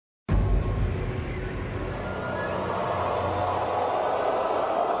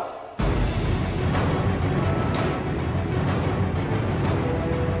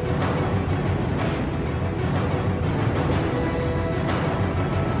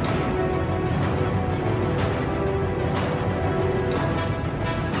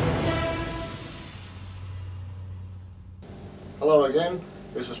Hello again,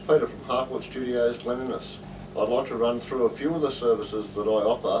 this is Peter from Harcourt Studios, Gleniness. I'd like to run through a few of the services that I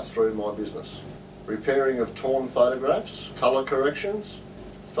offer through my business. Repairing of torn photographs, colour corrections,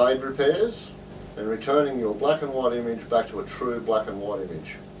 fade repairs, and returning your black and white image back to a true black and white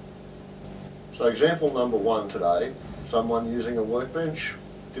image. So example number one today, someone using a workbench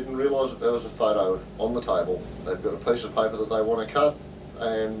didn't realise that there was a photo on the table. They've got a piece of paper that they want to cut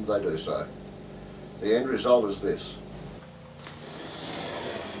and they do so. The end result is this.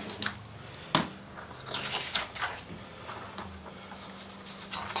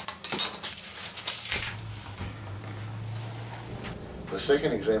 The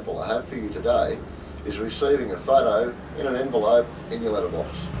second example I have for you today is receiving a photo in an envelope in your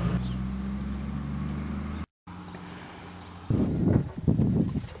letterbox.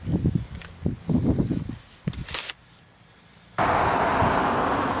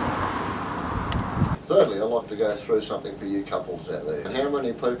 Thirdly, I'd like to go through something for you couples out there. How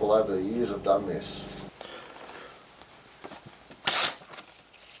many people over the years have done this?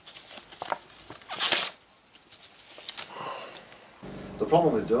 The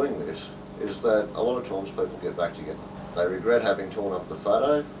problem with doing this is that a lot of times people get back together. They regret having torn up the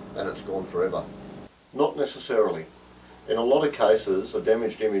photo and it's gone forever. Not necessarily. In a lot of cases, a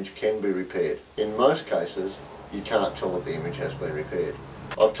damaged image can be repaired. In most cases, you can't tell that the image has been repaired.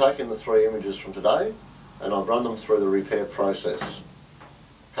 I've taken the three images from today and I've run them through the repair process.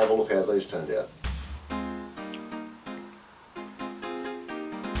 Have a look how these turned out.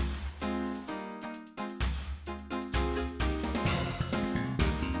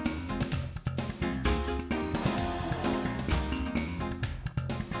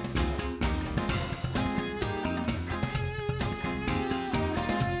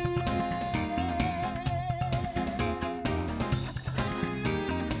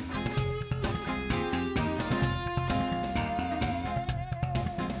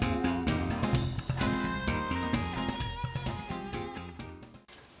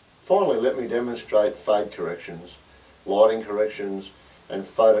 Finally, let me demonstrate fade corrections, lighting corrections and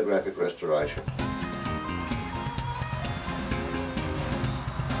photographic restoration.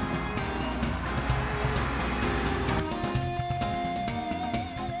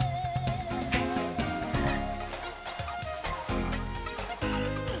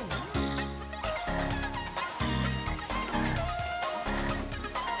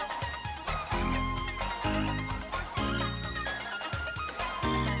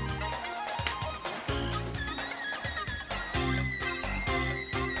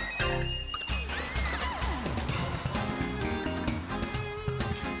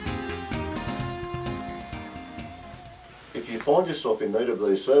 If you find yourself in need of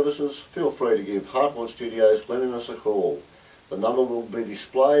these services, feel free to give Harcourt Studios Gleniness a call. The number will be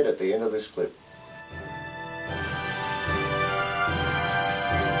displayed at the end of this clip.